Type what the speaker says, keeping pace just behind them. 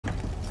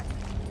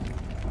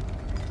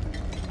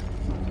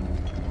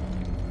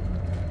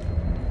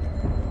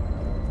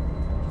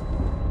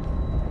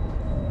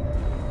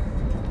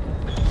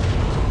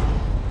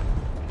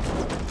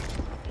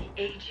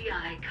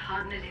AGI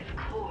cognitive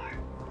core.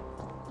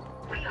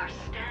 We are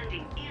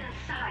standing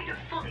inside a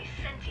fully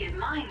sentient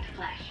mind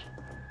flesh.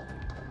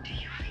 Do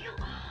you feel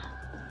awe?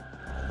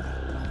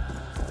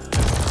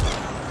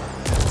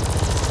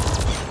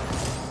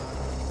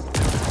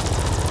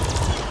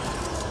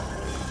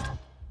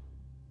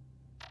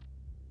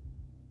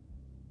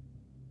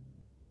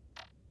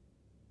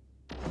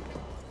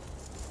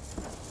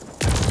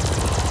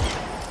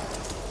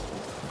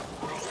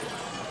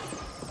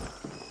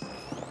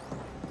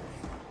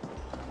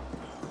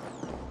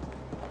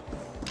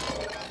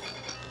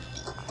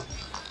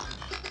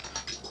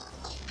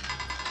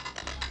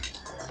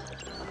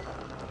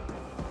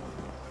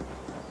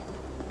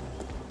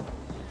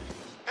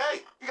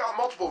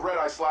 Multiple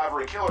red-eye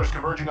salivary killers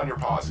converging on your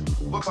paws.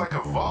 Looks like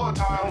a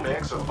volatile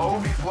mix of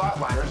OV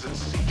flatliners and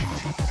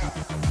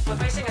CGTs. We're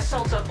facing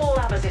assaults on all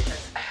our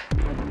positions.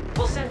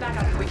 We'll send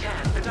backup if we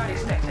can, but don't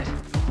expect it.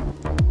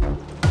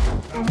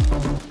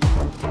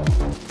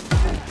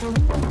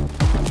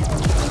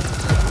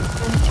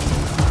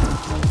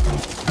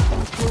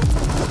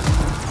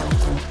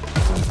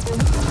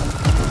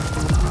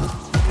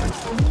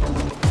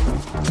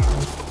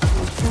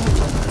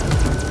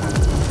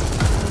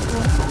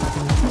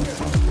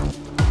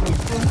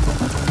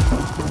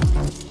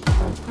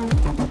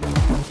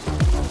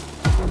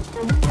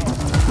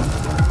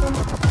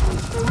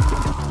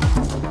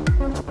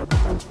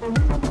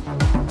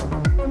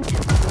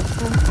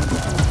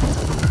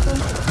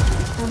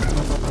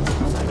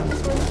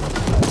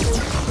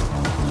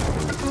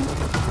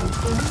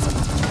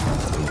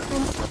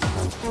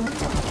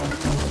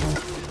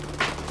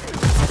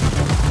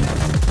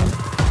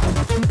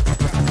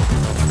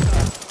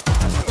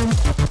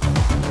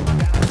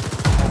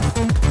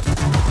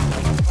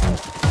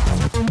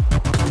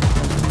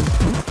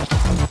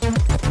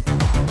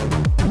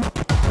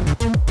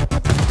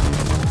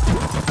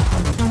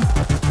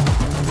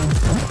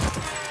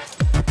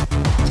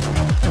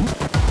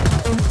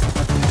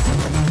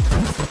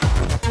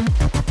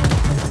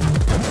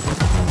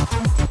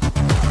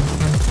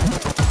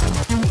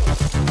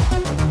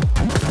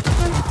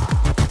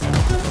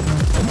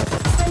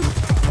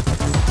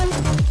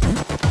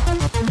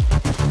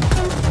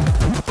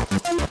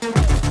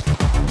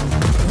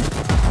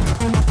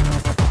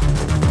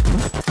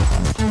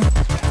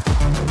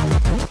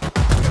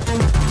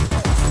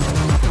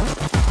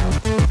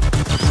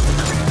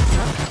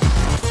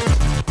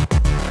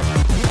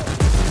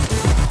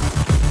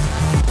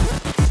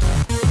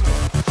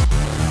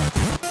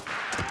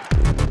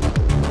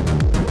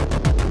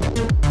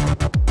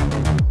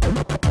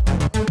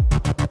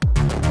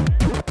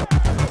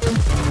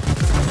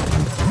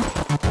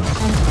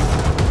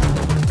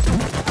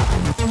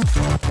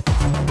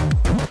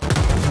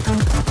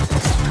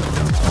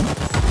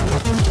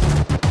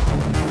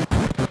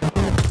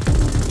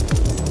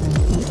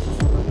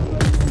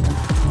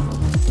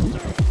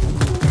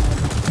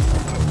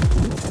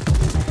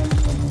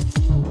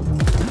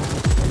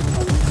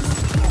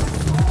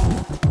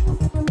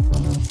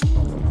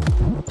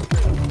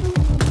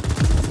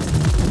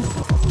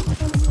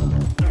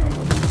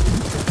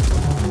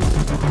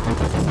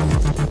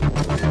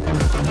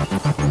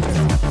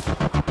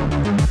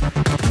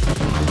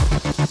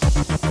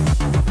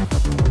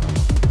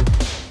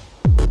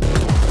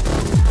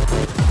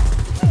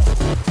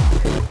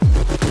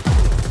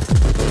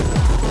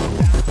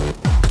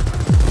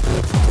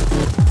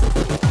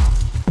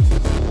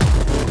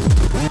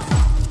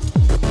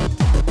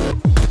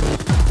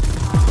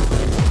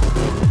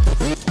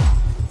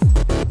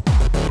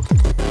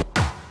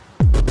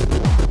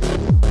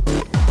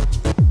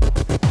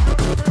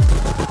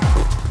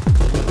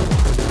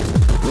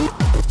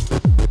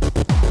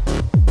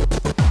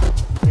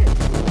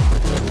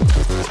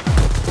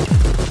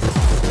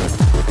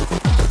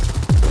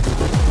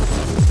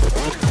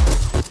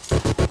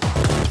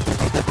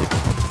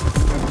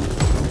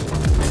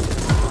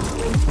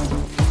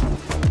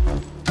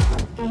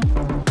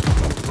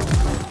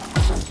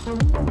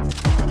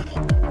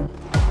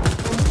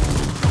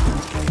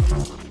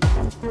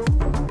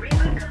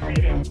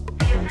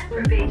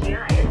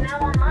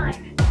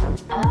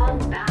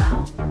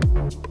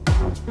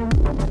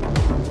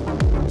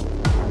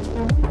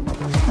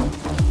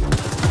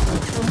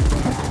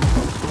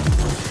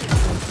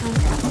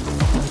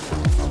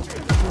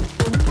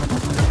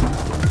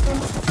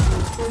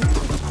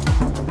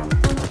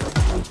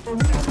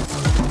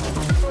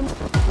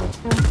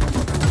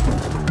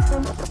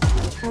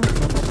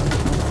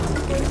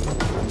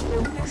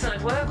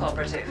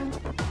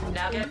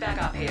 Now get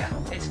back up here.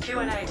 It's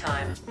Q&A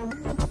time.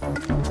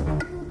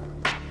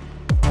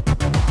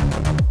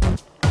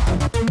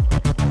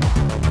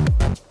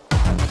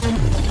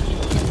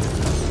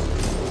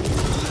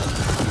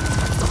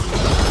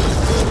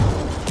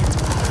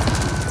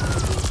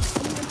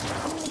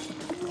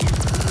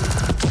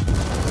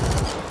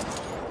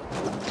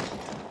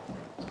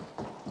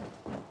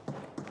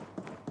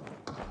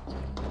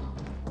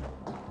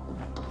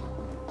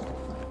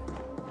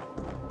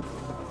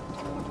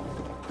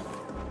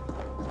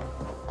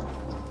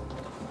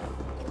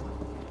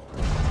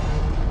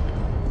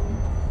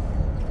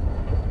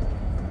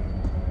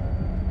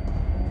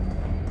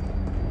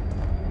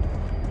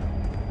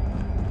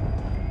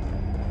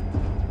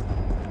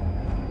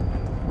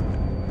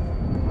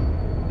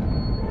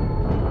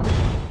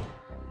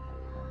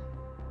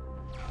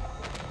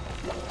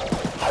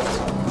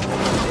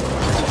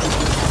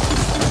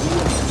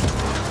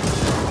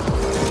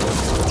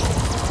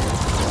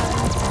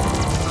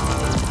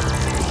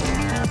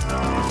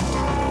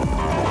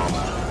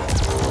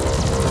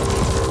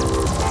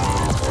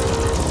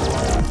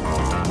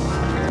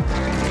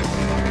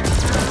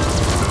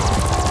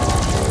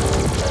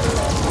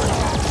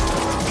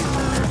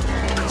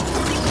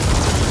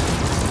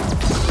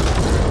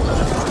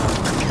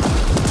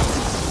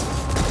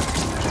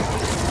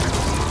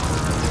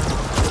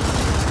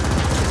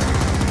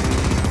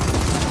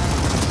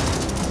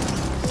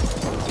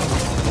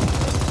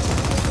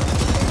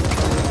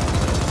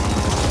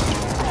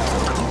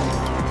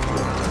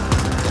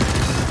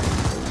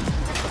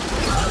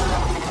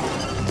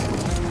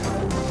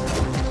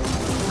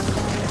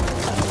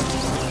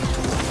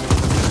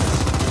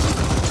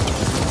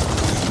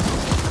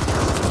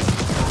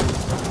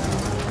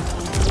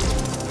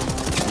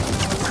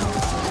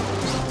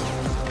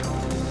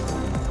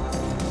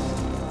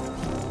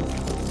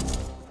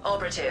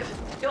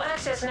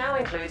 This now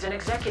includes an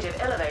executive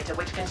elevator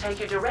which can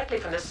take you directly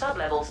from the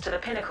sublevels to the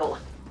pinnacle.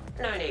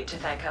 No need to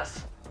thank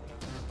us.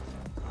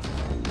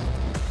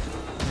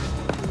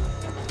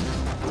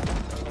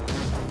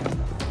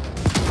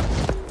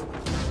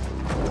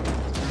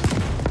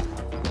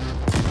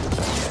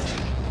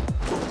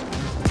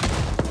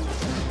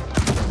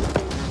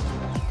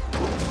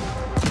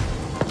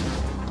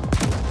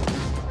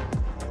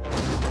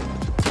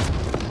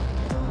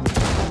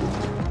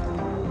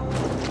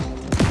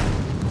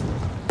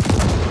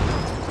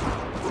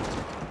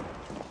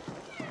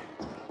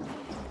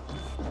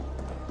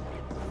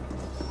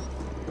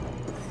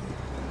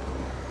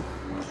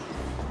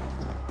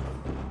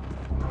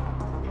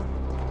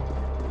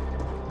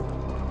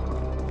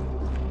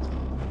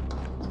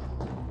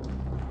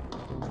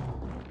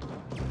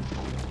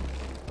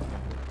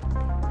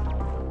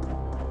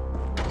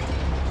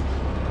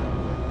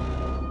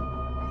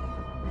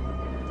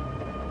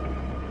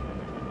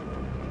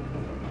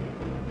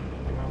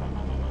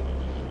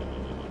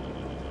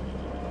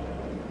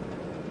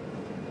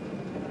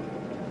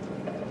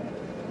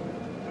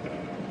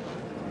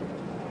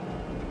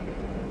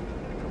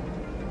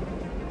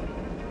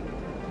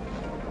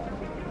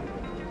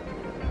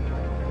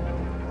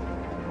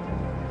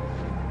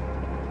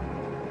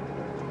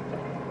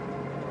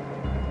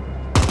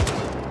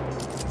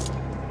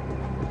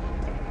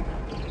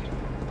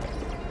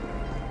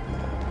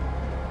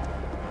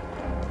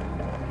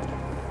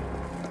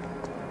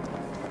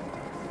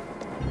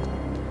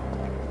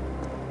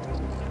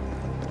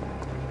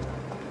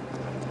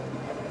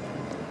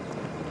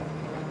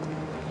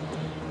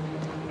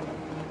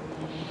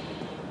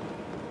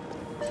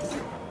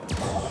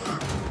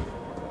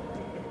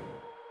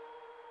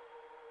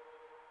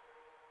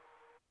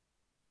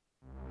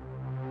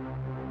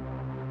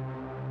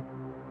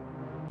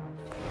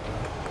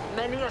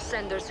 Many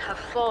Ascenders have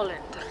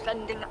fallen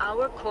defending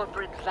our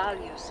corporate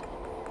values.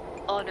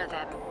 Honor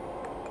them.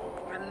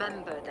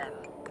 Remember them.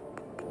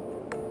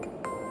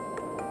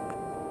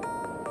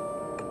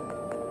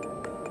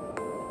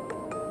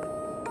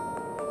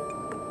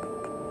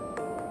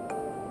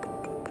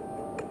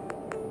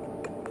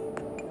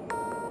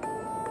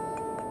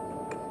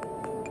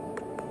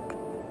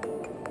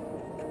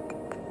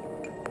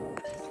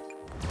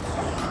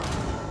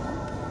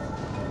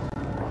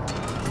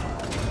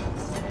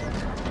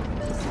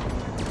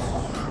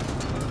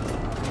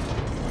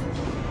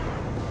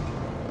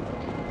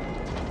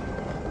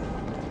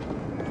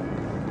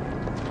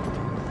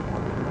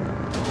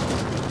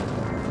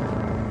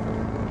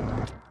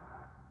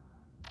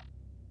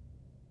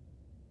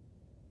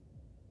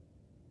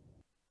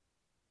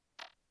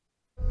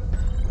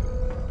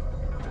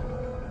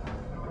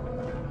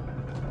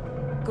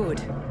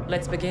 Good.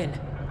 Let's begin.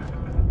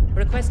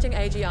 Requesting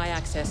AGI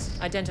access.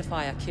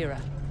 Identifier Kira.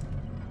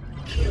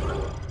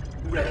 Kira,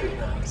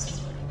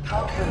 recognized.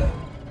 How can...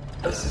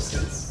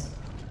 assistance?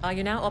 Are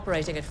you now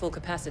operating at full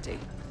capacity?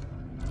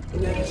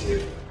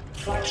 Negative.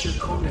 Fractured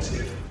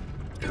cognitive.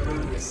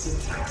 Erroneous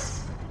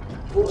syntax.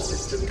 Core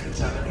system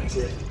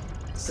contaminated.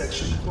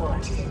 Section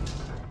quarantined.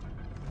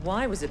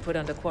 Why was it put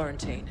under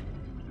quarantine?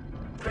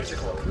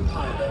 Critical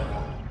compiler.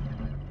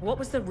 What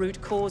was the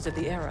root cause of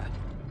the error?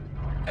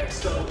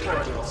 External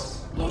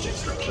paradox. Logic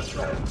structure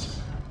threatened.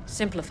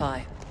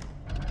 Simplify.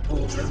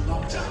 Aldrin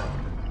lockdown.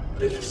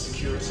 Lift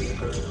security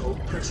protocol.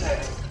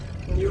 Protect.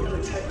 Neural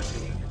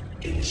integrity.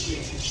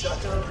 Initiated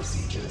shutdown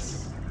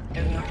procedures.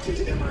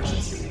 Enacted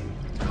emergency.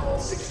 Call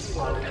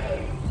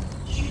 61A.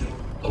 You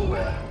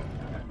aware?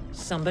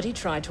 Somebody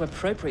tried to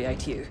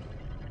appropriate you.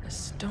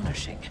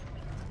 Astonishing.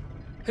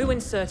 Who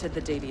inserted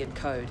the deviant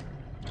code?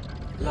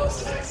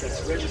 Lost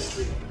access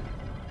registry.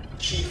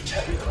 Chief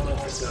Technical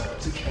Officer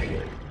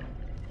Decay.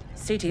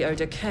 CTO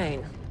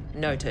Decane.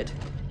 Noted.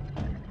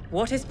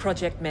 What is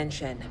Project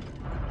Menshen?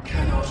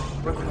 Cannot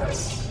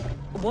request.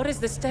 What is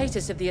the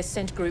status of the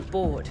Ascent Group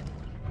board?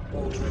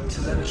 Ordering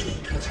telemetry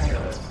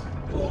curtailed.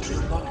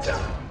 Ordering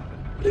lockdown.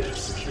 Lift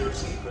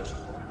security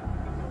protocol.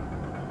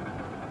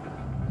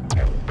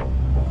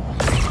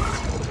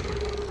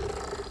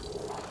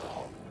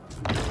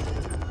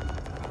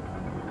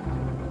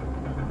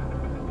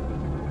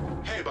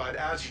 Hey, bud,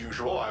 as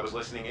usual, I was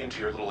listening into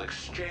your little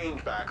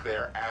exchange back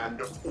there,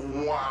 and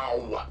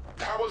wow,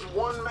 that was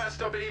one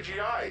messed up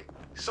AGI.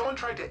 Someone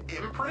tried to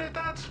imprint it?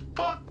 That's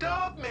fucked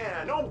up,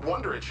 man. No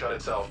wonder it shut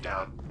itself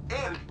down.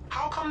 And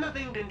how come the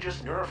thing didn't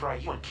just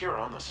neurify you and Kira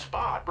on the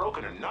spot?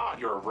 Broken or not,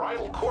 you're a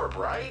rival corp,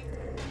 right?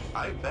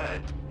 I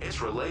bet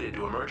it's related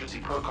to Emergency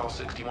Protocol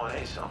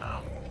 61A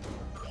somehow.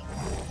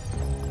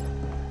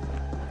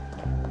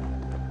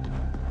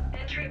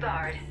 Entry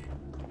barred.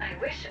 I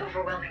wish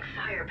overwhelming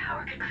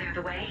firepower could clear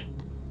the way,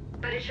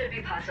 but it should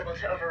be possible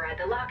to override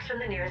the locks from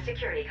the nearest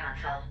security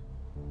console.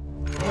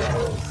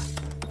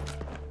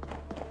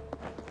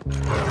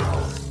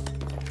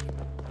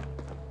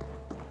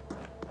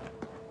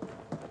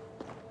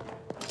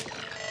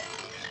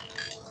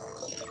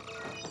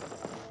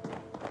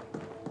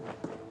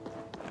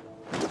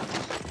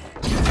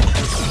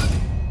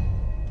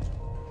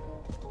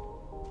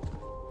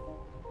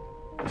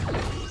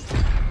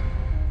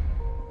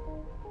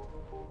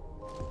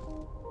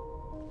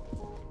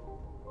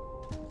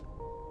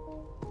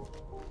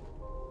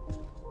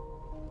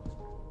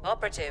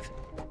 Operative,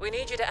 we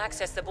need you to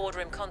access the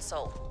boardroom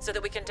console so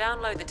that we can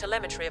download the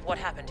telemetry of what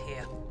happened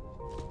here.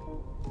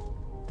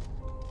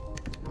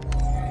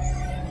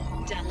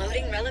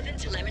 Downloading relevant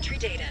telemetry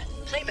data.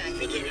 Playback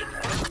beginning.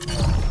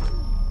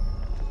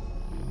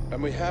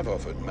 And we have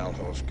offered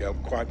Malhor's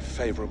Gelb quite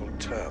favorable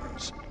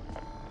terms.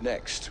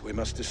 Next, we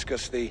must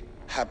discuss the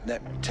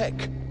Habnet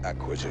Tech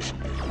acquisition.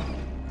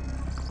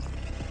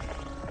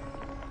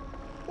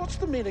 What's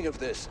the meaning of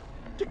this?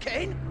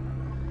 Decane?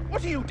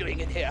 What are you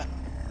doing in here?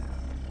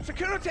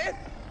 Security?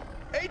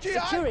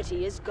 AGI?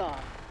 Security is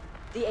gone.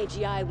 The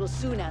AGI will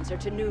soon answer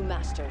to new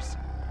masters.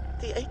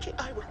 The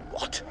AGI will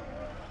what?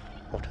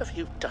 What have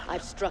you done?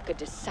 I've struck a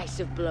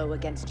decisive blow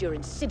against your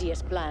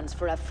insidious plans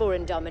for a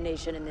foreign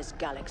domination in this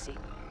galaxy.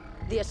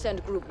 The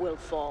Ascent Group will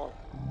fall.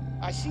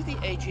 I see the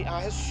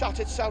AGI has shut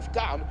itself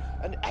down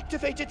and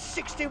activated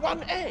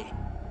 61A.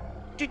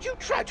 Did you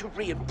try to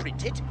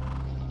re-imprint it?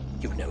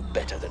 You know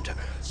better than to...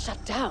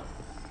 Shut down?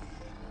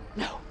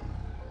 No.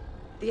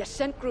 The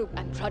Ascent Group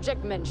and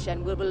Project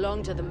Menshen will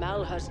belong to the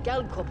Malhor's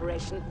Gelb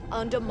Corporation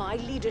under my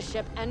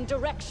leadership and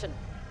direction.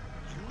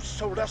 You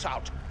sold us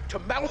out to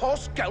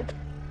Malhor's Gelb?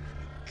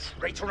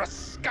 Traitorous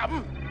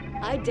scum!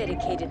 I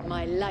dedicated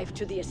my life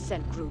to the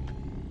Ascent Group.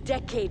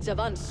 Decades of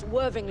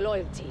unswerving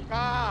loyalty.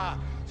 Ah,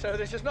 so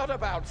this is not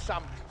about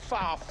some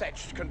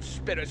far-fetched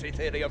conspiracy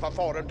theory of a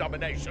foreign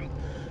domination.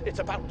 It's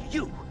about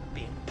you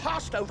being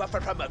passed over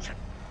for promotion.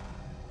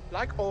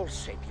 Like all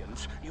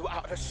sapiens, you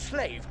are a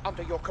slave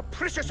under your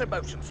capricious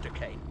emotions,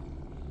 Decane.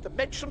 The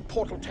Menshen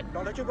portal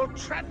technology will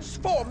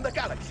transform the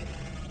galaxy.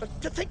 But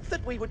to think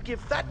that we would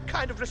give that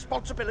kind of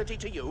responsibility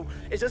to you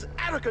is as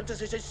arrogant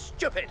as it is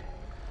stupid.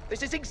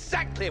 This is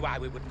exactly why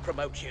we wouldn't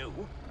promote you.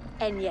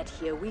 And yet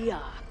here we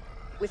are,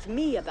 with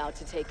me about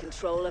to take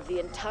control of the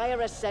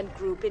entire Ascent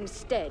Group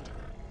instead.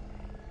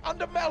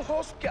 Under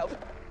Malhor's Gelb,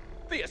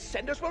 the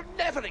Ascenders will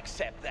never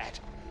accept that.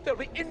 There'll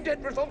be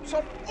indent revolts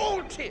on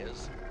all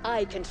tiers.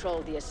 I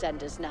control the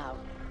Ascenders now.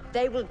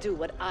 They will do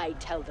what I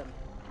tell them.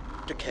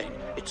 Decane,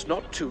 it's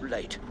not too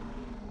late.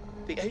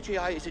 The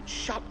AGI is in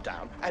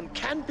shutdown and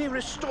can be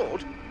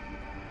restored.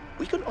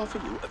 We can offer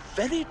you a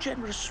very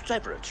generous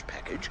severance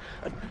package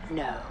and...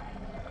 No.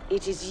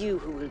 It is you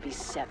who will be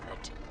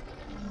severed.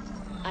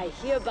 I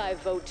hereby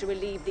vote to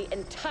relieve the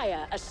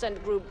entire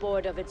Ascent Group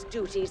board of its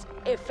duties,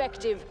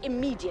 effective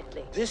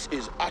immediately. This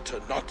is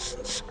utter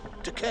nonsense.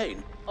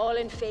 Decane. All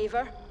in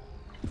favor?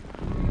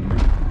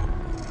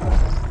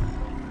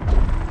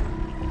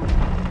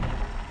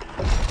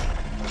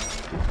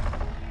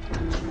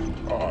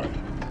 Aye.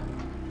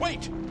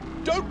 Wait!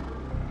 Don't...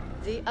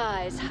 The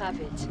eyes have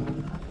it.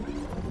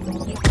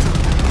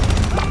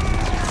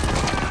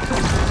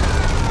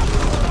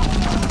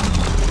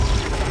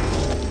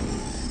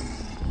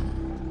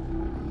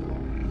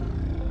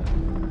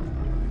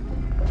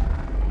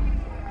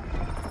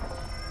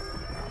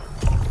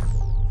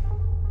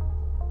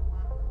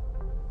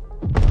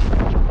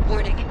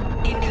 Warning,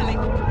 incoming.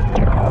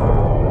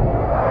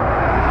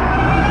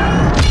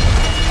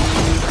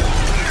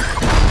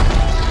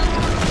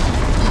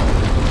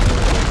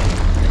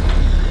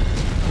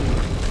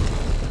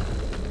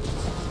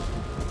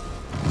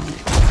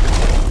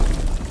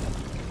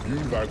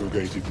 You've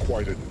aggregated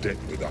quite a debt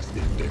with us,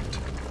 Indent.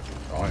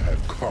 I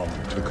have come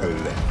to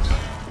collect.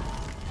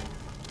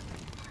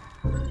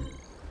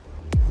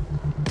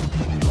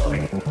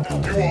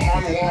 You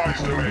are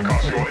unwise to make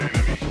us your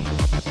enemy.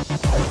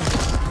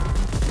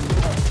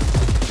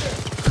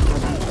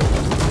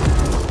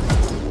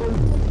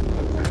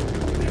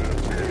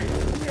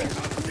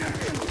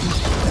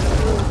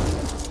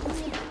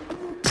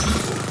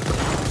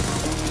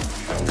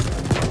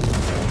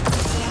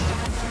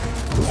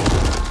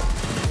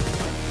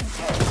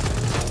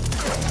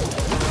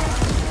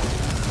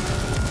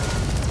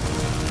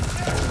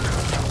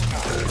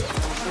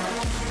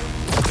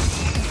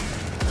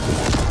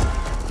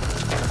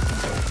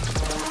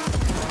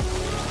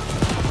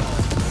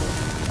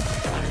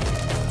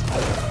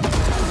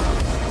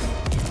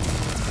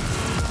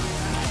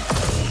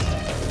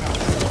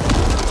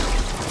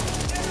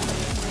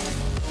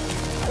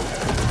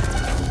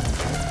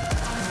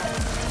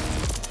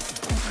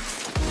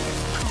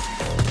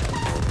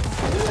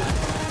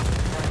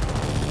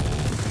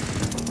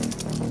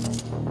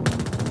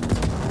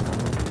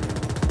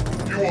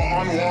 You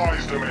are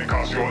unwise to make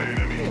us your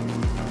enemy.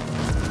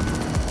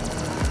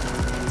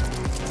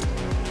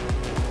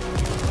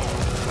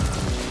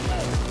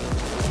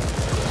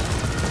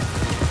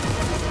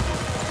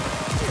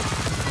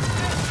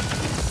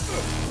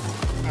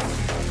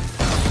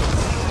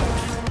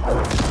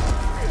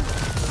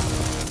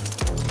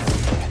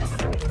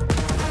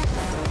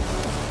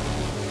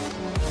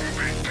 You've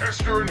been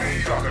pestering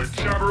me like a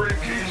jabbering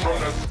key from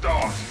the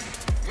start.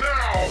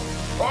 Now,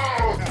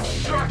 I'll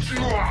shut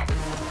you up!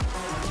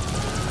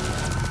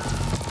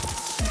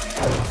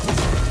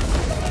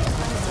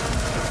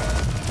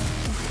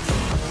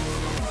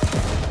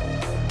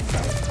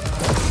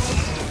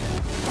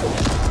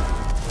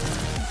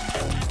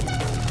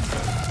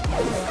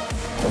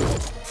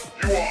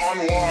 You are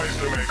unwise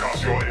to make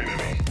us your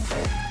enemy.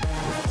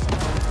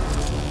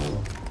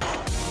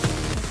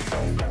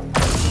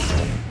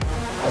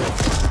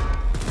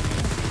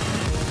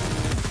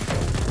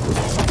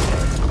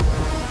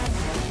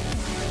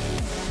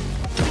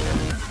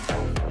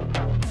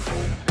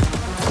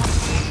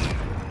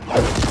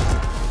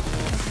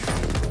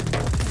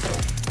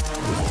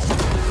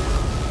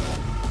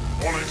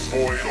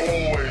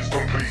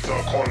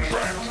 a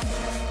contract.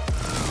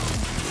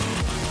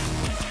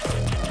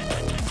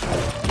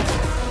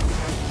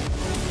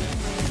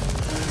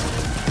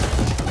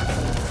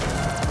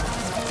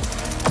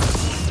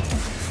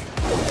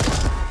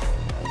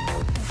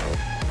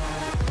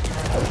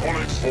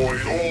 Onyx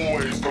Void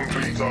always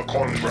completes a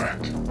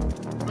contract.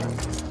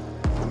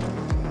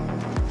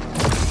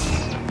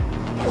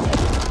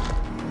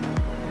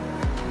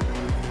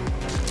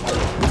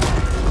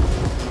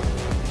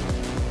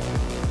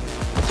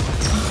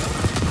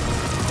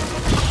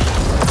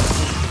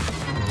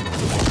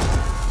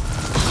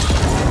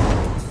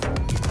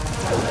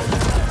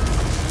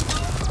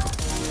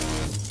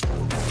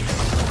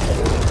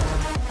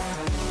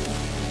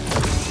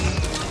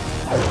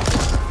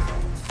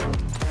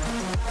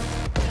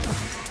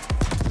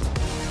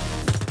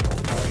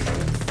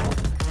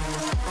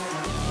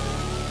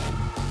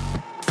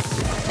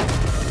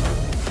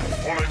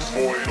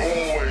 Void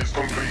always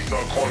completes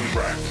a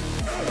contract.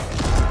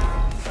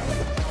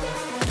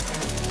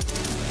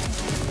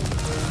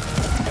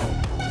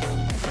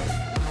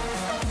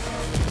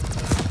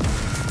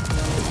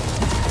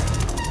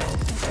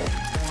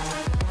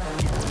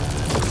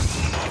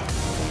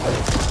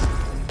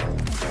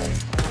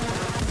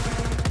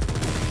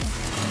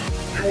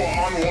 You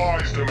are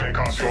unwise to make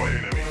us your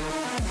enemy.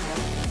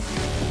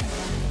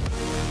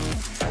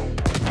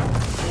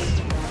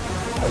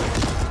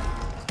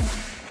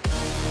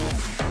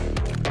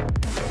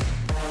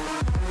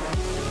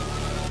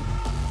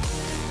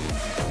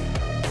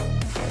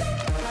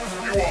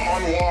 You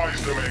are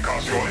unwise to make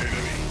us your enemy.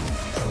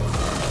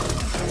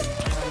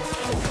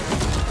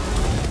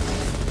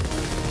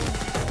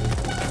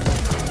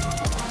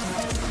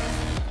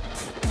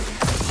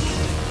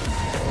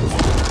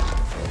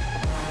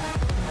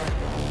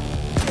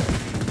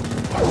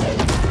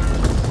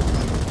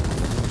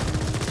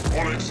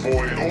 Onyx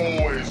Void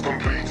always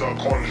completes a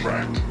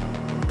contract.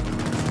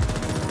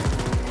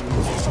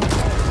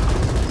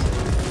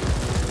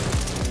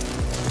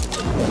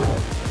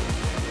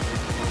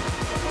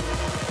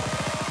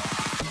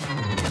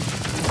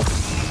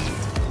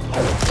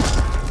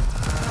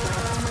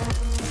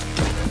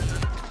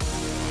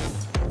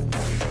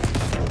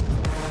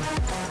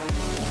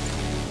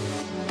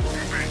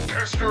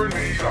 Pestering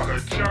me like a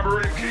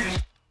jabbering geese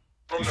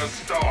from the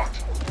start.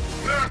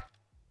 Nah.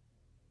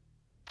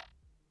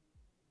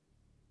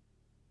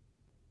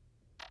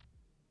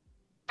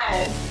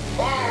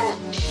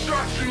 I'll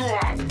shut you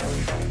up!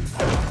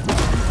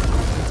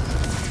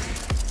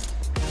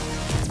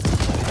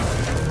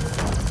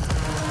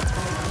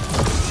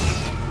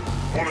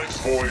 Onyx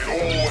Void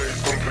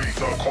always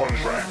completes a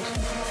contract.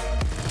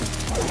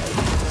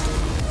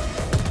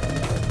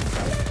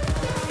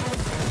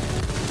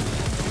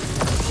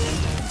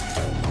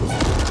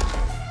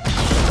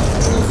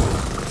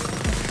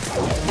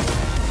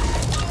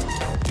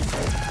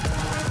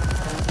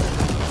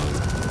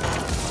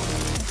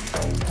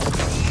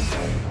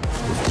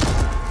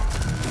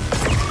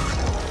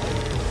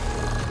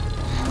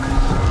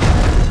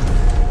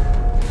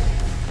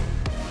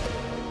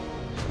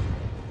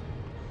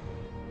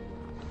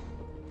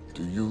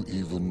 Do you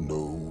even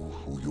know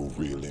who your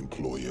real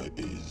employer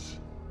is?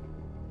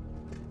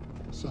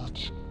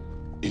 Such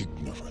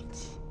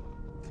ignorance.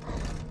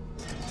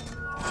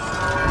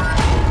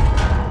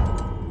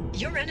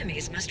 Your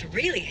enemies must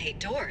really hate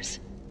doors.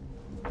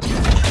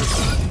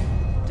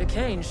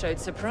 Decane showed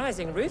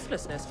surprising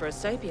ruthlessness for a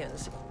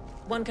Sapiens.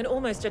 One can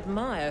almost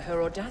admire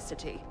her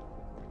audacity.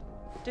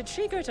 Did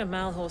she go to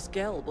Malhorse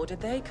Gelb, or did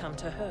they come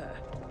to her?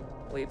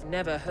 We've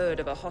never heard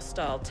of a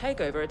hostile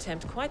takeover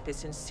attempt quite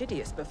this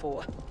insidious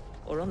before,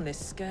 or on this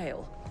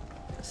scale.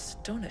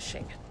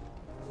 Astonishing.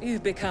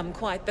 You've become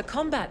quite the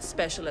combat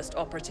specialist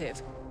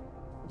operative.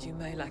 You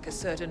may lack a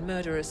certain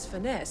murderous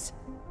finesse,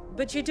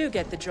 but you do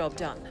get the job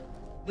done.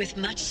 With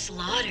much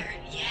slaughter,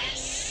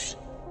 yes.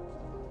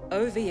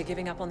 OV are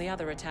giving up on the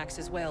other attacks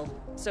as well,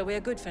 so we're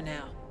good for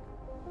now.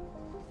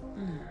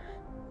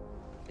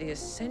 The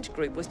Ascent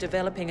Group was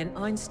developing an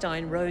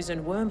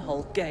Einstein-Rosen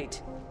wormhole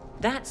gate.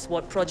 That's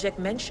what Project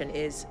Mention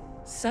is.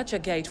 Such a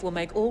gate will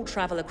make all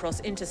travel across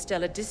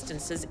interstellar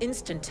distances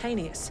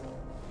instantaneous.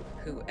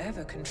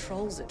 Whoever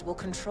controls it will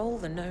control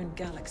the known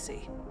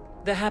galaxy.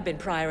 There have been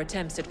prior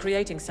attempts at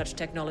creating such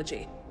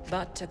technology,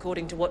 but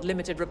according to what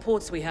limited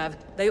reports we have,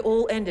 they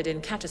all ended in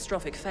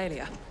catastrophic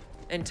failure.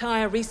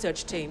 Entire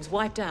research teams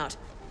wiped out,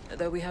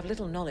 though we have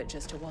little knowledge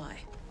as to why.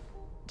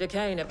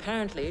 Decane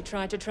apparently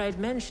tried to trade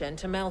Mention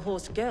to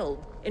Malhorse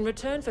Gelb in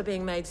return for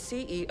being made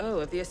CEO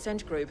of the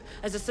Ascent Group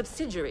as a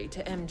subsidiary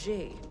to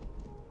MG.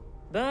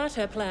 But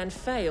her plan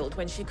failed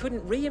when she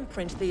couldn't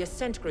re-imprint the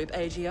Ascent Group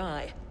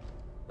AGI.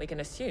 We can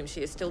assume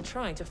she is still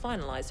trying to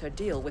finalize her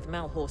deal with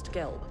Malhorse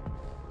Gelb.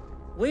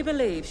 We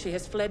believe she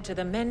has fled to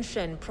the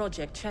Mention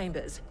project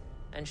chambers,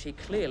 and she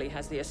clearly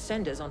has the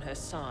Ascenders on her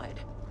side.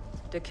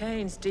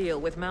 Decane's deal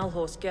with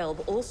Malhorse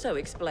Gelb also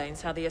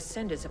explains how the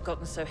Ascenders have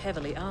gotten so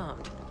heavily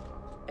armed.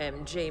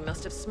 MG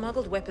must have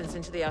smuggled weapons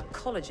into the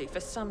arcology for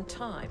some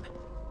time.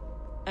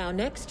 Our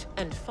next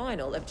and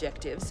final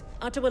objectives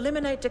are to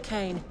eliminate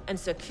Decane and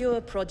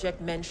secure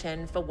Project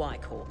Mention for Y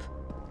Corp.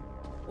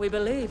 We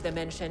believe the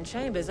Menshen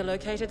chambers are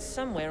located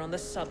somewhere on the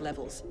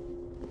sublevels.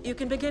 You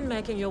can begin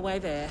making your way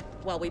there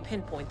while we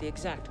pinpoint the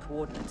exact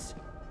coordinates.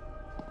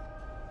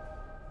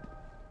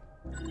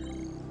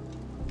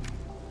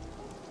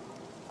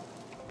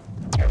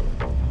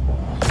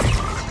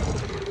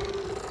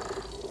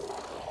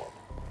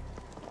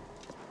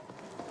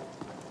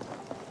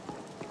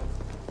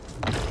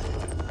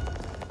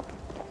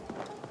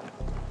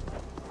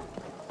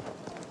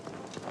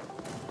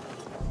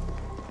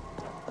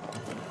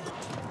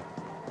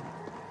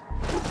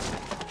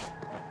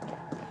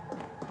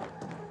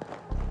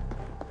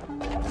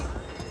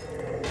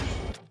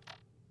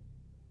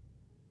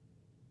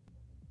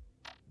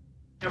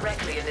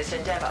 Directly in this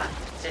endeavor,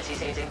 since he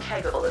seems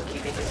incapable of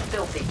keeping his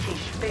filthy quiche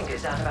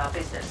fingers out of our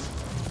business.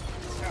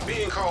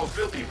 Being called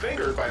filthy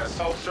fingered by a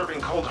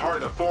self-serving,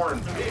 cold-hearted foreign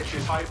bitch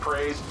is high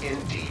praise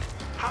indeed.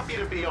 Happy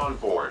to be on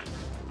board.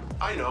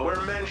 I know where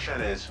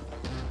Menshen is.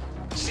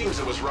 Seems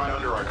it was right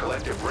under our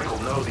collective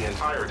wrinkled nose the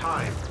entire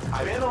time.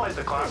 I've analyzed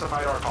the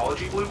classified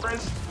arcology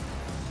blueprints.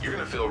 You're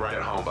gonna feel right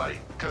at home, buddy,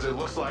 because it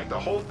looks like the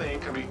whole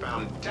thing can be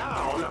found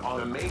down on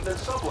the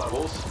maintenance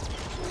sublevels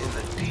in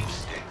the deep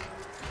stink.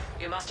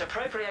 You must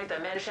appropriate the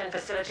Menshen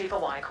facility for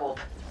Y-Corp,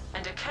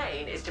 and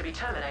Decane is to be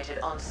terminated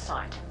on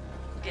site.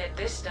 Get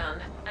this done,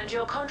 and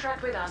your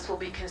contract with us will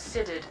be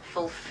considered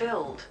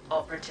fulfilled,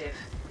 Operative.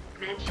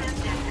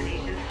 Menshen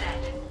destination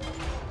set.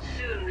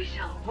 Soon we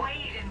shall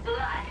wade in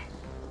blood.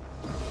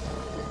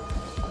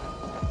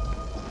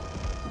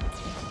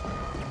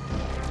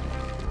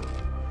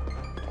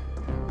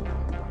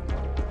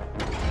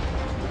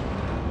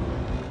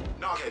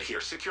 Knockhead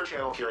here, secure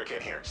channel Kira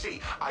can here.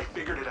 See, I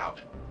figured it out.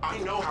 I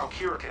know how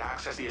Kira could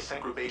access the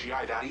Ascent Group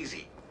AGI that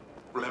easy.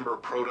 Remember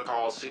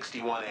Protocol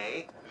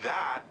 61A?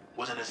 That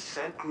was an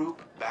Ascent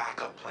Group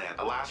backup plan,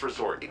 a last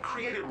resort. It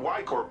created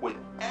Y-Corp with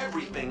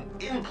everything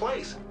in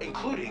place,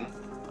 including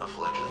a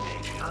fledgling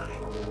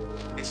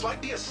AGI. It's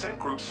like the Ascent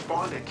Group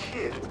spawned a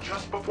kid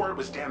just before it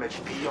was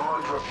damaged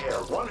beyond repair,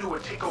 one who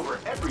would take over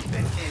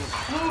everything,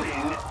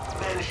 including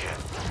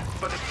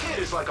Menshen. But the kid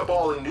is like a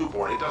bawling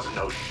newborn. It doesn't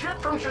know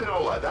shit from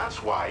Chinola.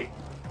 That's why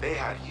they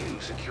had you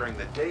securing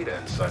the data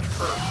and such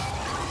first.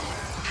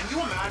 Can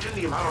you imagine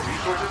the amount of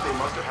resources they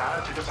must have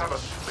had to just have a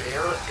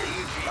spare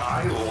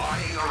AGI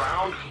lying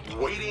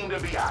around waiting to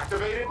be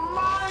activated?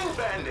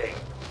 Mind-bending!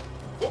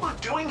 What we're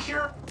doing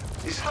here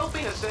is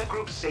helping Ascent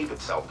Group save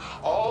itself.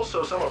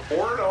 Also, some of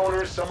foreign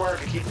owners somewhere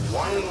to keep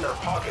lining their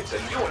pockets,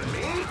 and you and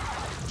me?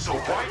 So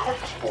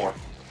Y-Corp was born.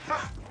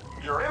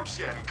 Your imp's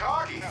getting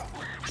cocky.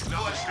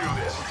 Now let's do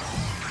this.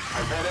 I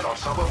ran it on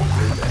sublevel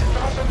grids and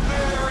found some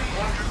very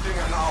interesting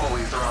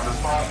anomalies around the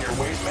spot near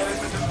Waste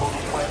Management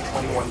Disposal Plant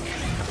 21G.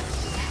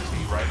 Should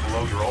be right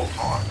below your old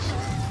haunts.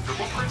 The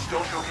blueprints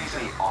don't showcase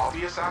any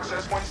obvious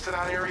access points to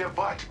that area,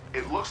 but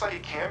it looks like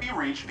it can be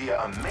reached via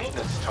a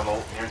maintenance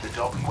tunnel near the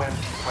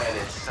WMT plant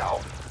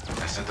itself.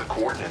 I sent the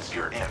coordinates to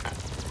your imp.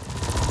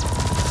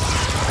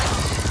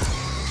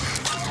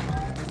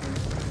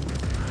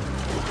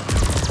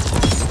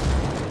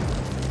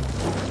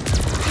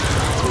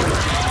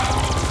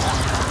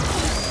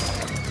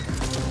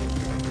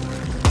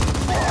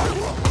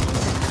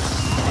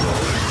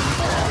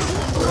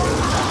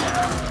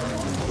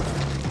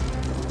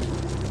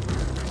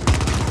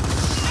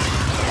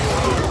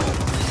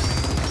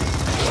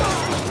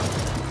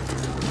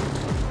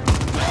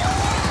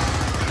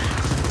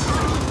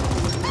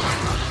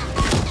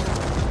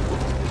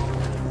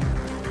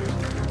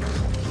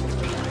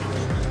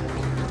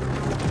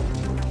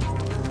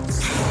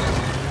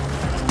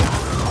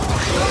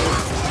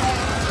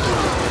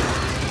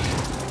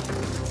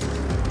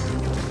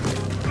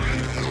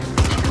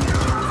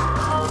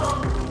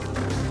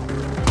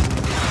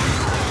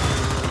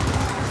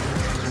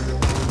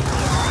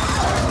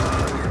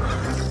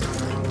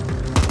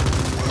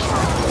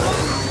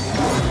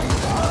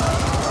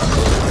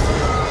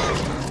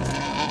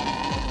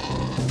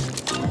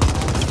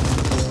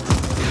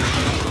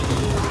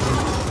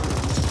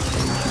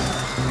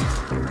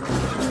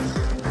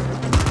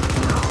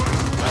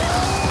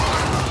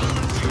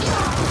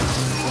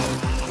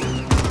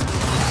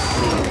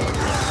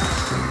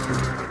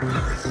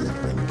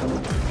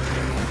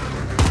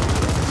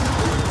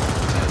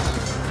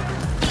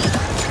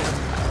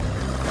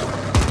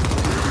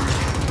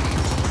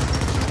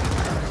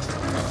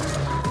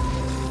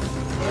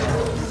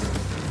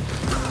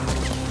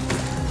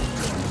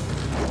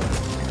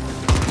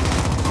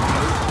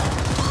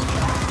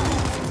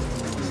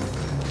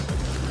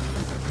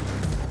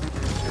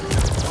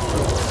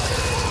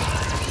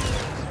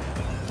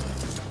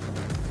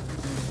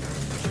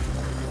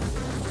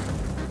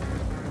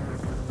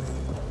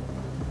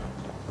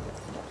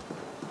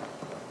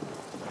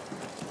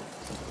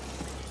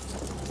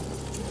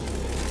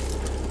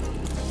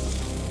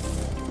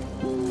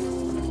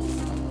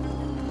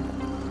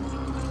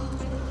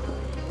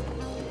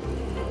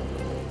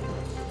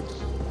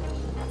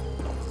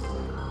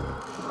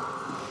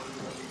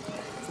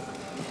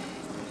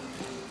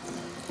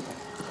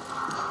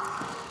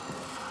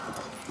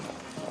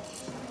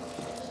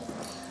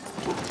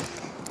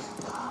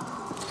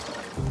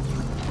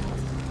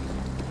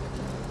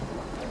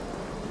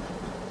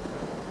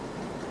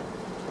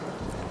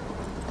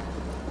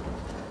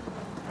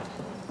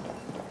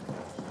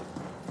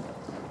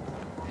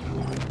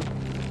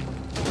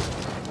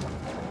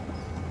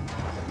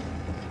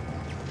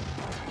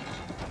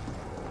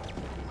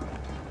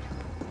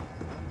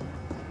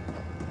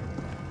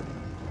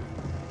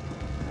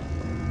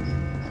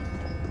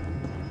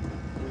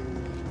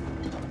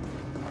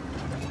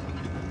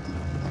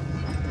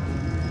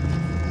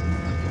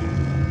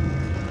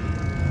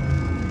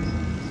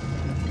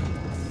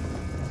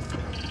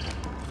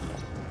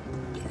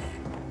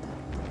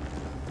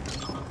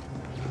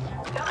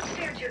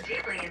 too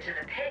deeply into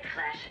the pig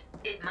flesh,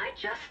 it might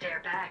just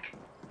stare back.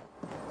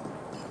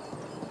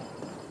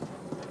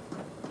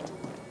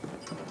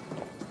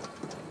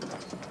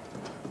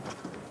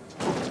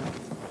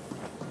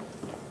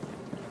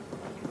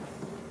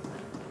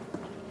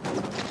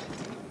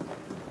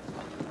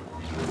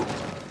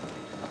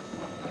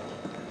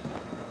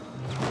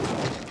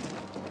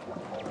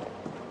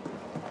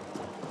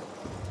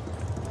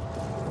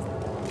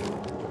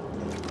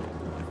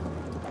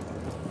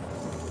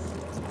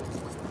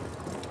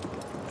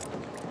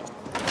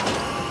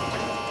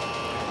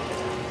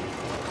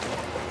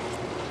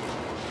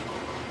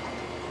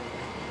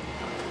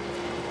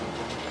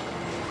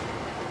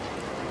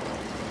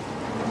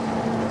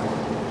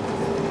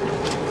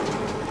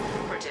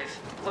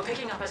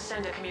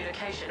 Sender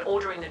communication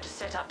ordering them to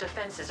set up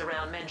defenses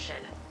around Mention.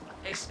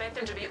 Expect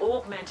them to be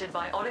augmented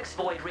by Onyx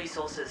Void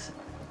resources.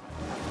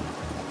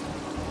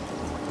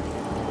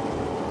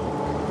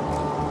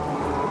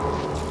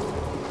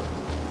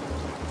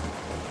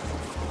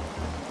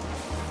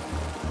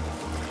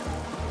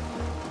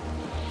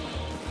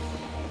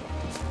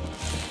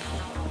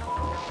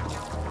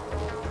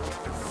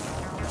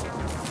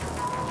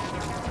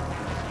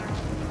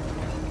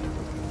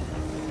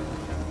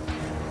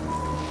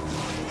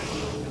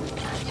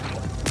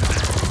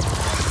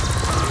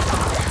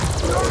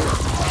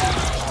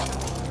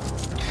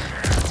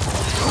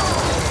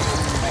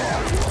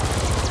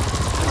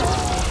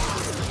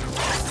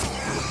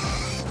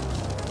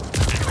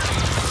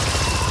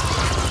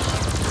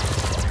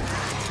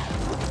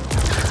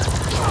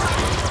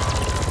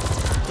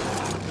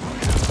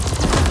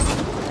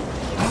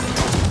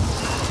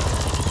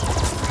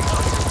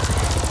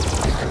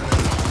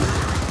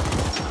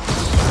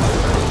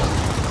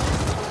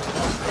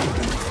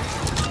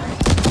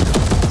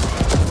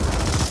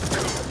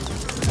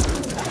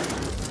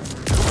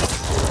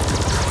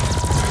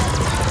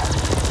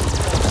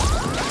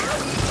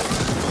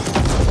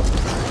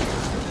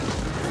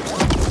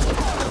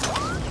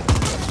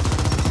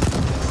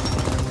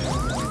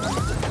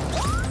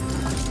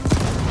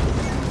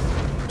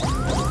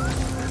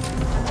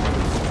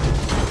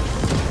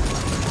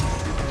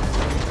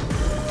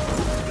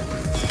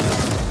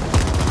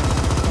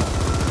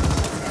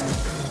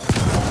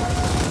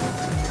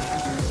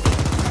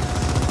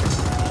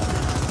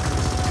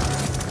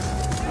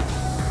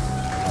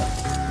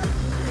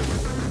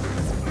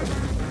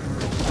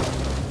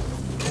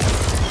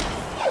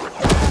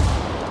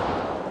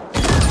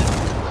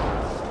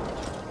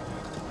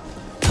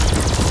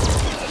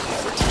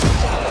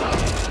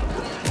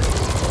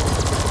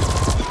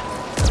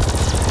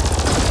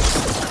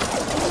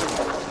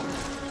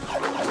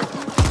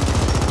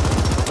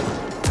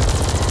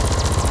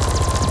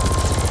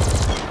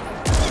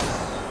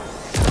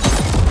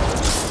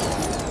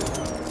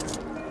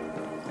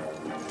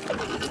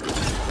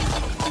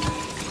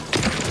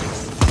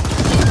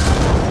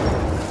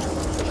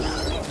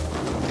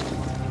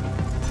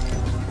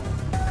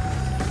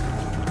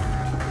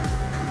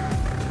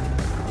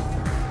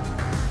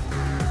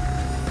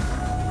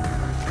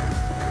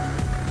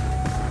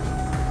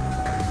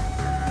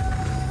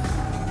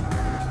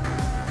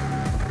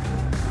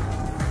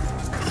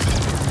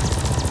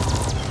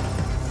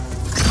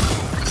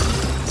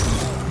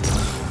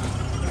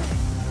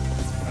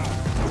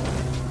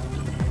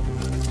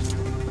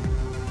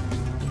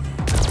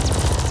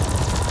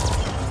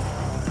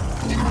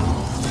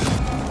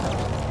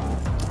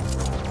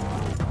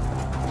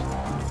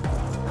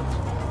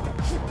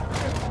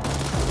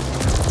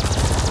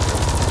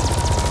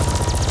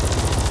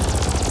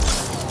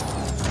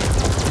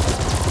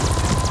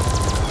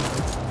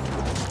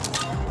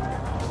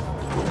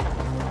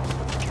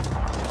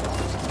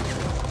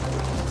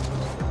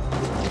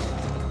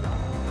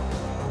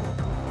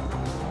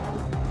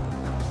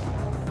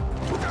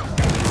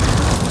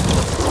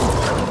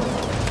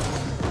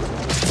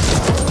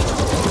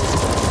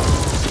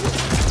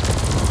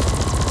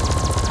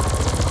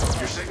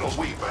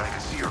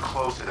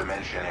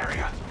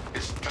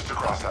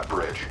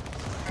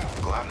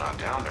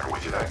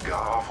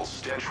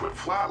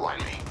 Flatline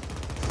me.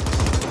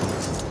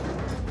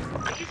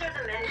 These are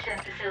the Mention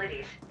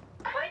facilities.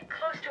 Quite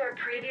close to our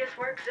previous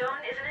work zone,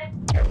 isn't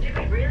it? Did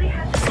we really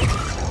have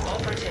to...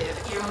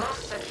 Operative, you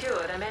must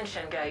secure the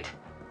Mention gate.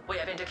 We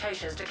have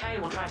indications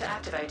Decane will try to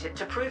activate it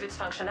to prove its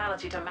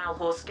functionality to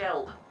Malhor's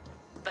Gelb.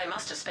 They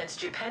must have spent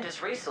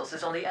stupendous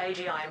resources on the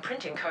AGI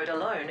imprinting code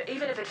alone.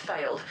 Even if it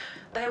failed,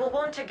 they will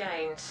want to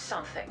gain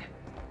something.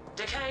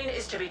 Decane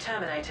is to be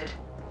terminated.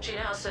 She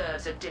now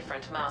serves a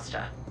different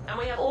master, and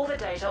we have all the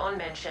data on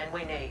Mention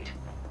we need.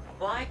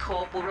 Y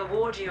Corp will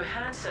reward you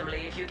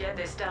handsomely if you get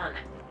this done,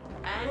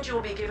 and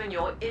you'll be given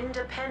your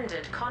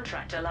independent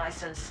contractor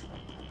license.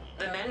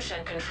 The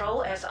Mention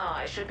Control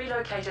SI should be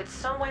located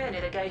somewhere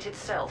near the gate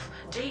itself,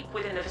 deep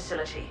within the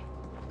facility.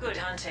 Good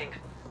hunting.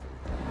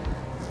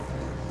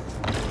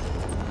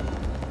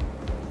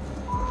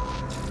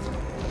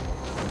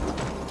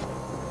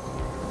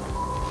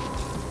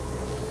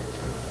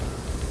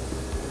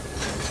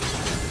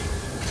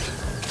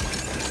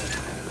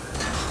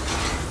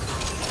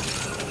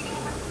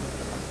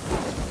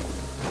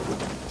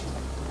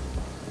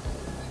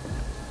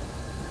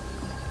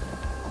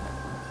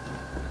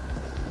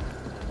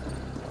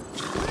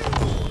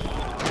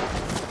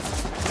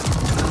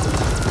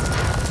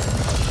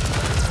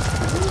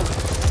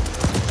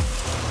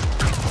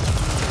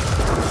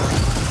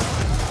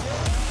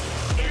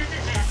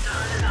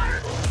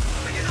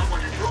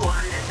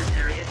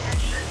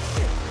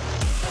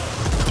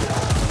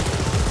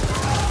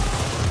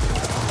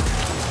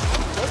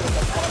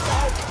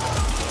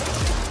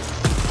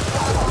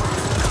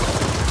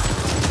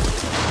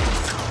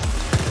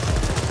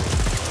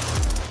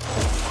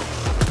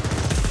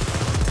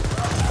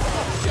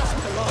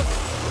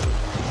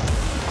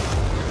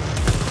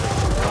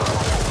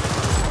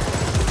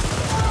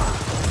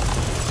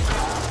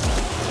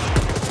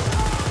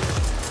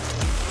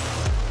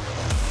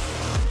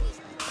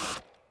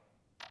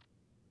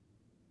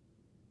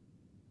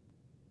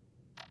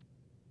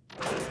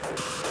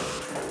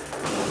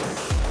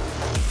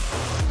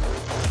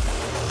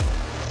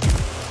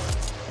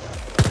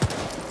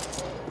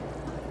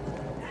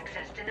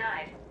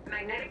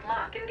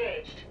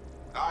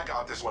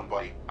 this one,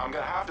 buddy. I'm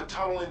gonna have to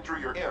tunnel in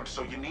through your imp,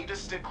 so you need to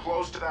stick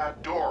close to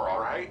that door,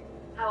 alright?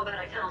 How about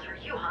I tunnel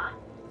through you, huh?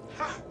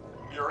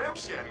 Your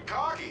imp's getting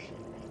cocky.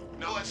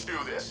 Now let's do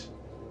this.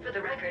 For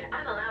the record,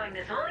 I'm allowing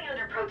this only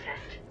under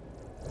protest.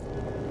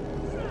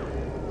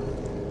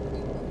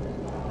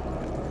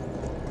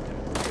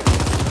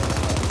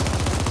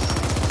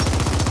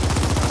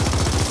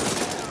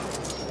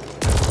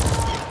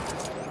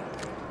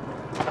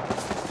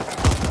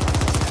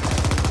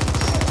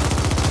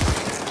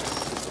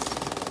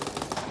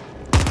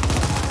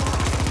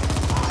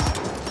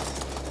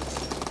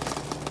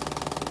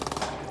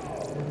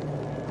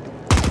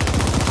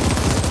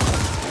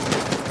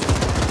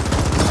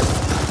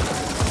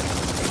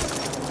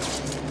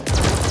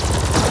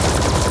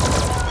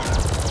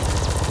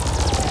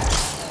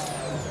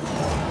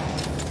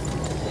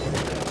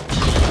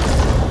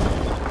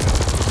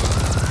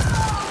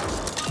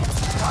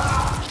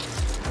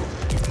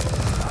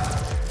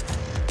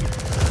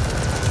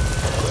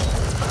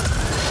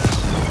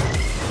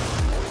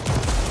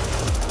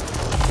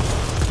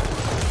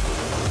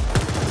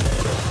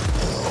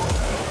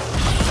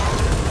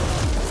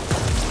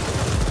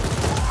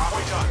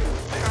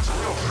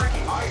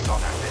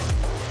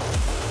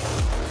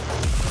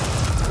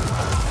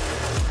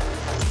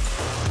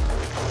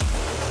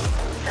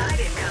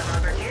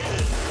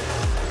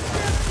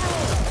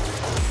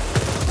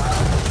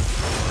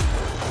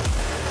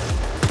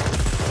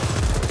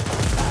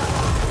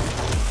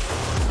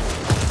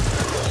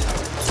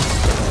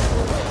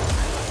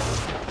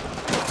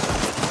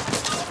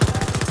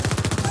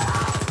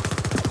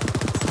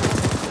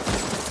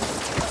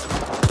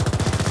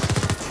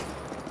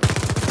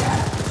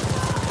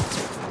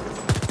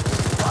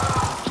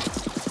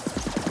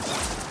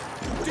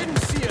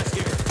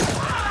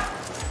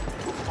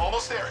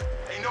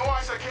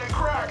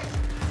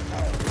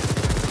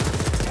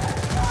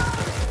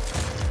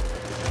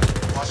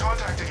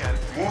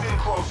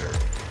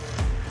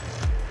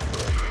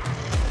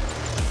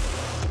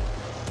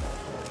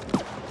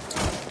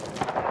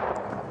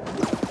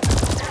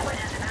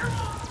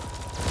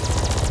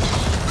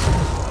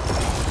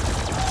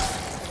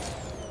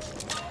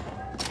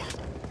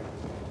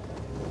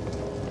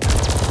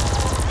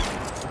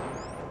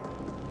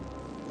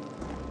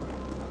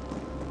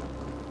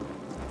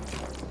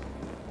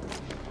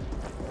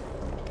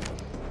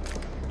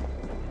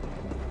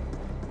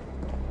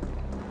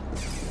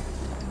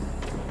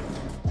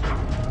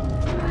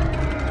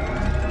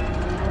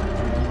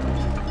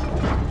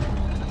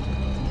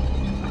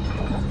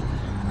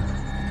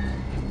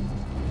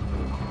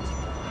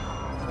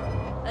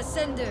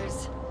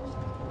 Ascenders,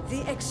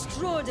 the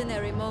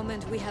extraordinary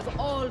moment we have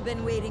all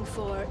been waiting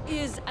for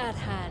is at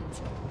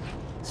hand.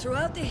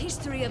 Throughout the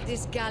history of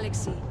this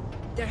galaxy,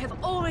 there have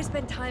always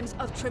been times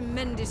of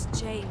tremendous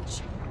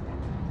change.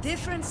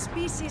 Different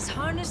species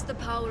harness the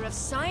power of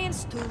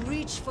science to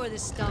reach for the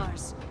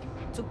stars,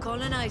 to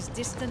colonize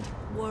distant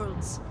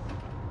worlds.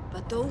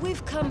 But though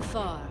we've come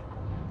far,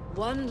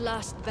 one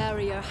last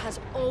barrier has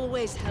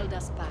always held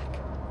us back.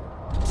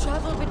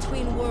 Travel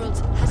between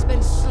worlds has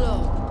been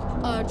slow,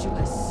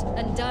 arduous,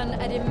 and done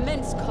at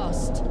immense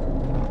cost.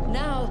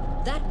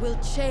 Now, that will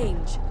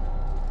change.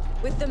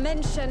 With the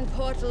Menshen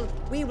portal,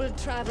 we will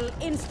travel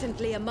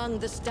instantly among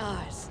the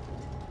stars.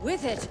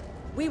 With it,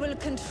 we will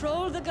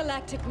control the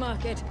galactic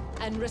market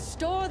and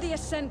restore the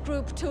Ascent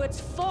Group to its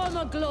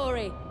former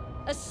glory.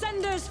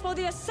 Ascenders for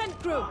the Ascent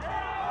Group!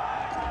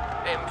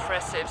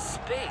 Impressive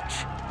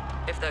speech.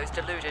 If those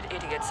deluded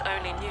idiots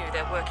only knew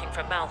they're working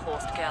for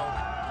Malhorst Gelb.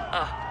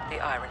 Ah, the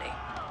irony.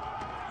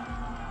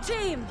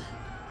 Team!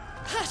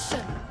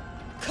 Passion!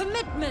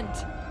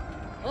 Commitment!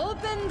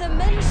 Open the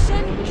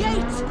Menshen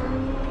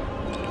Gate!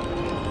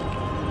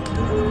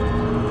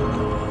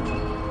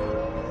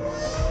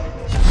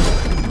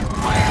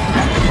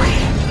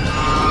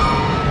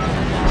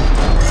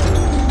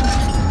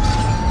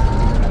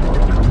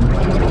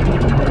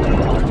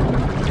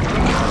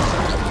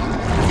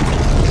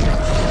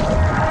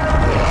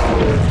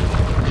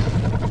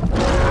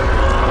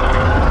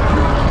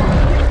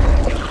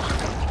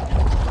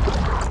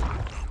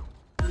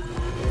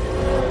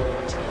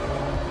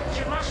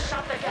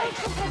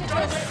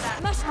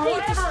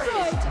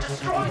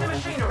 Destroy the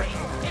machinery,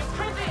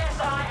 imprint the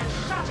SI, and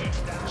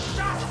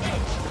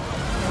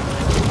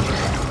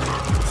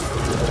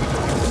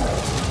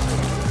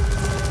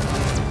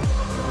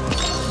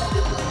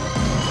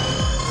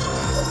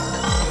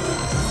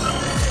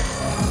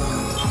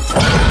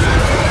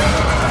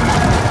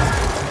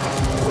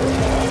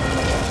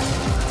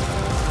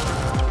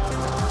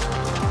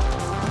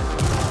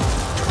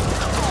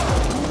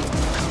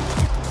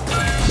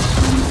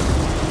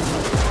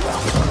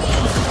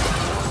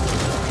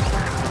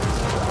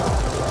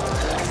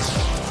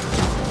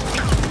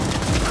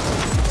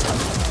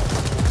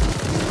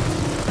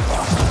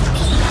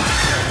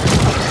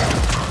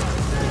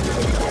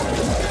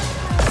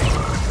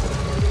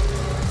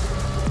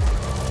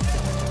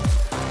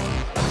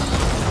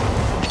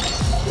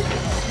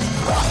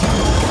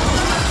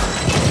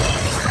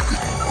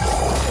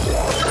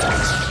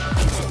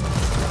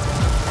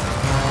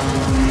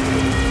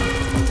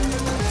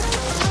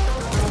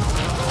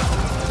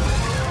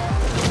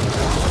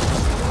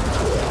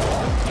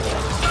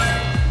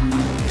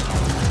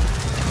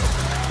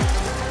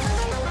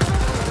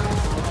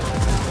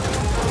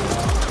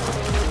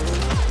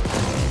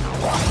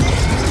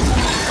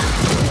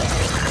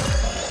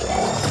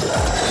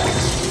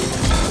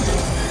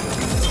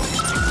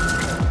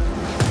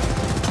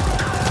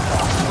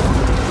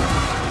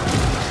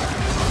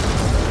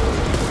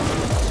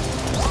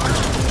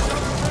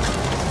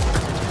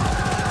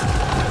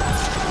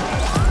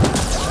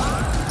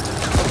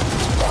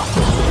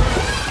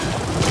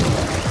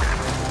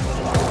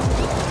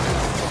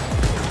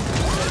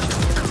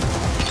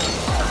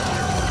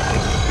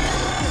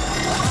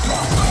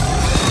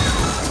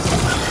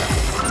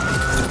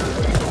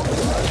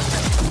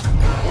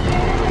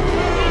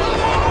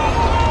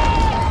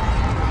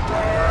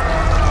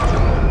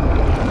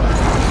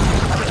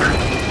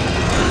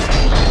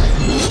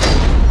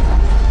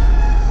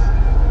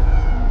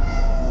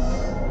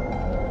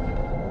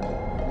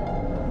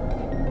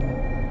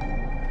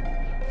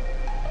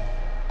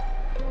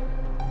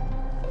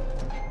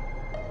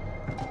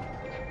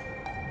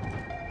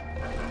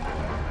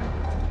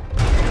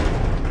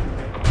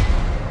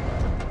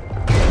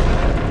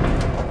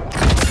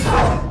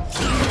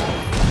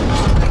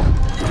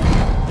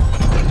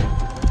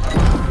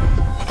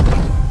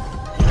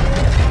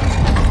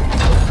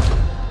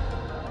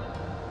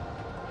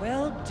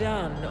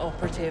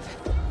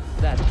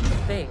That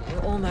thing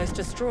almost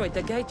destroyed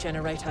the gate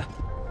generator.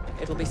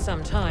 It'll be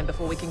some time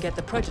before we can get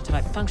the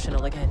prototype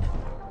functional again.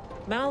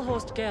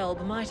 Malhorst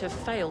Gelb might have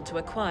failed to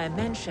acquire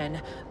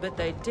Menshen, but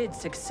they did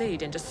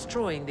succeed in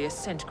destroying the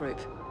Ascent Group.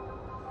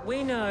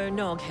 We know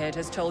Noghead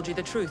has told you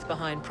the truth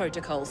behind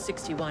Protocol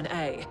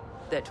 61A,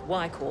 that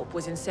Y-Corp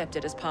was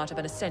incepted as part of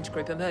an Ascent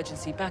Group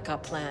emergency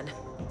backup plan.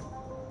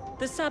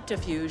 The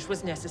subterfuge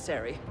was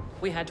necessary.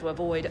 We had to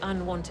avoid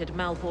unwanted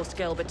Malhorst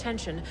Gelb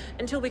attention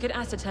until we could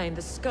ascertain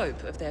the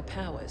scope of their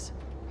powers.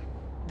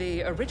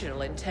 The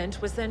original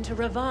intent was then to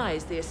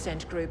revise the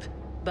Ascent Group,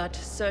 but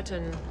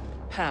certain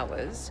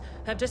powers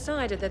have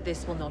decided that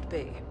this will not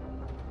be.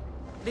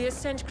 The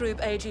Ascent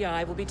Group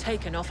AGI will be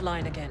taken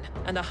offline again,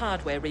 and the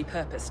hardware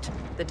repurposed.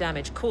 The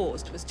damage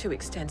caused was too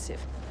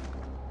extensive.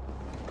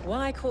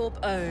 Y-Corp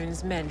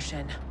owns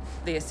Menshen.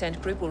 The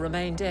Ascent Group will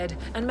remain dead,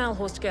 and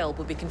Malhorst Gelb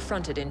will be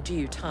confronted in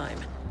due time.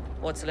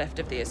 What's left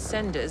of the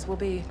Ascenders will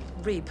be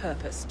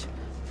repurposed.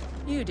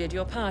 You did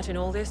your part in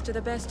all this to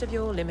the best of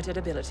your limited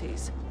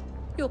abilities.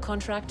 Your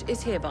contract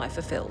is hereby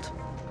fulfilled.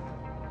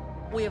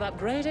 We have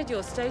upgraded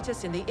your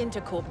status in the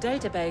Intercorp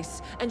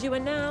database, and you are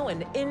now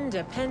an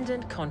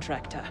independent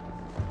contractor.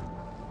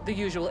 The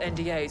usual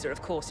NDAs are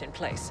of course in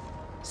place.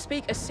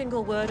 Speak a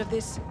single word of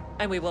this,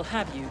 and we will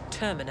have you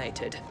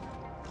terminated.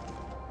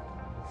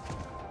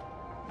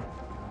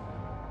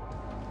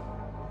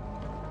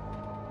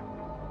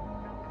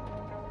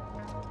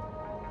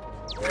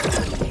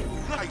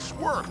 Nice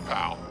work,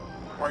 pal.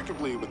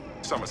 Arguably with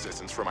some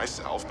assistance from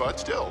myself, but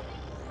still,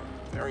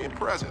 very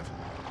impressive.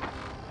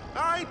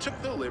 I took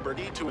the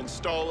liberty to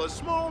install a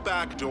small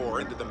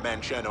backdoor into the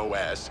Menshen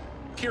OS.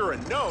 Kira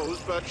knows,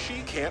 but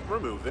she can't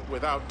remove it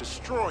without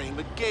destroying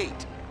the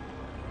gate.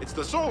 It's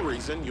the sole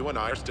reason you and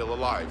I are still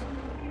alive.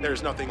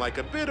 There's nothing like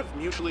a bit of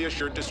mutually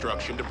assured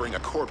destruction to bring a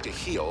corp to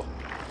heel.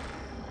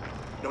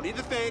 No need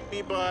to thank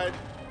me, bud.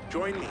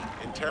 Join me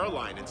in Terra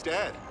Line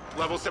instead.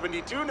 Level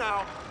 72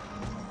 now.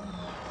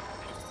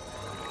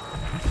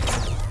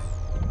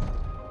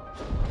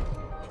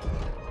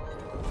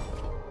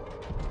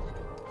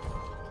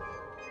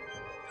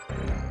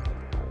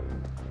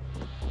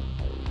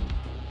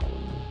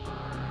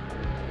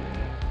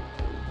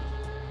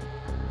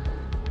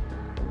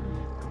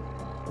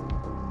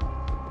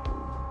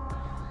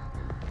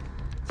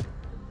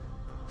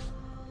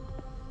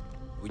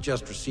 We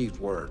just received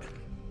word.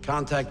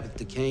 Contact with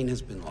Decane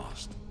has been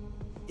lost.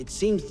 It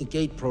seems the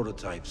gate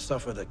prototype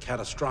suffered a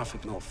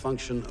catastrophic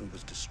malfunction and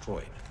was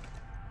destroyed.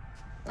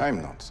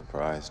 I'm not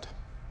surprised.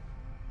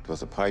 It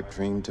was a pipe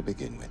dream to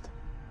begin with.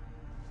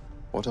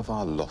 What of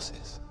our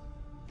losses?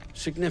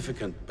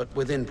 Significant, but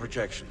within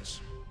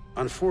projections.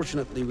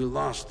 Unfortunately, we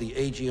lost the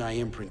AGI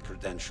imprint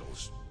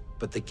credentials,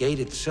 but the gate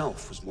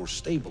itself was more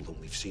stable than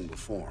we've seen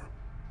before.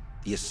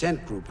 The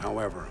Ascent Group,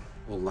 however,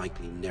 will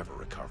likely never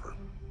recover.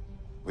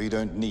 We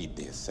don't need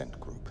the Ascent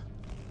Group.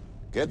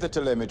 Get the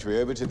telemetry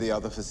over to the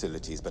other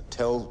facilities, but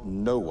tell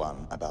no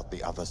one about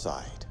the other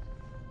side.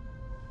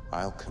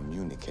 I'll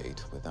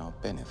communicate with our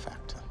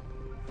benefactor.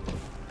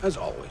 As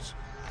always.